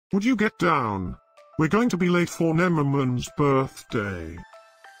Would you get down? We're going to be late for Nemimen's birthday.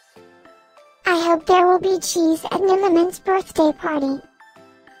 I hope there will be cheese at Nemimen's birthday party.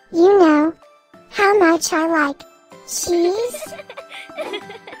 You know how much I like cheese.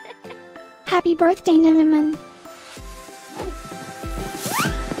 Happy birthday, Nemimen.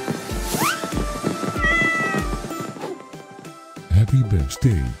 Happy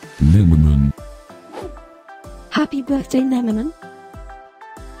birthday, Nemimen. Happy birthday, Nemimen.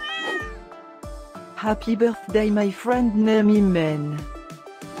 Happy birthday, my friend Nemimen.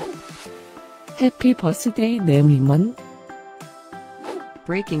 Happy birthday, Nemimen.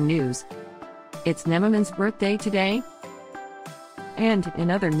 Breaking news. It's Nemimen's birthday today. And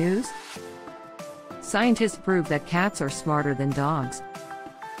in other news, scientists prove that cats are smarter than dogs.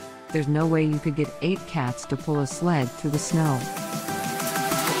 There's no way you could get 8 cats to pull a sled through the snow.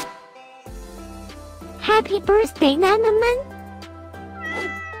 Happy birthday, Nemimen.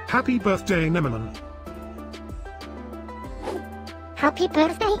 Happy birthday, Nemimen. Happy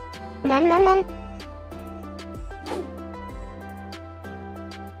birthday, Nemimen.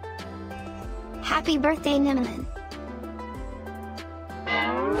 Happy birthday, Nemimen.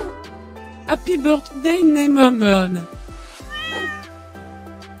 Happy birthday, Nemimen.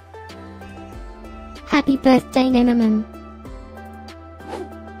 Happy birthday, Nemimen.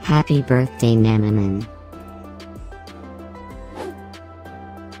 Happy birthday, Nemimen.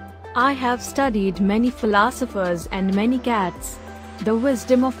 I have studied many philosophers and many cats. The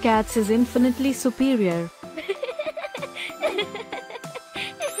wisdom of cats is infinitely superior.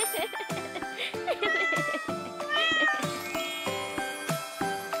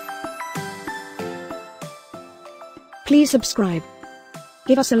 Please subscribe,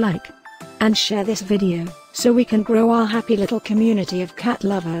 give us a like, and share this video, so we can grow our happy little community of cat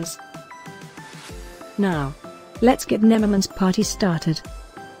lovers. Now, let's get Nemimen's party started.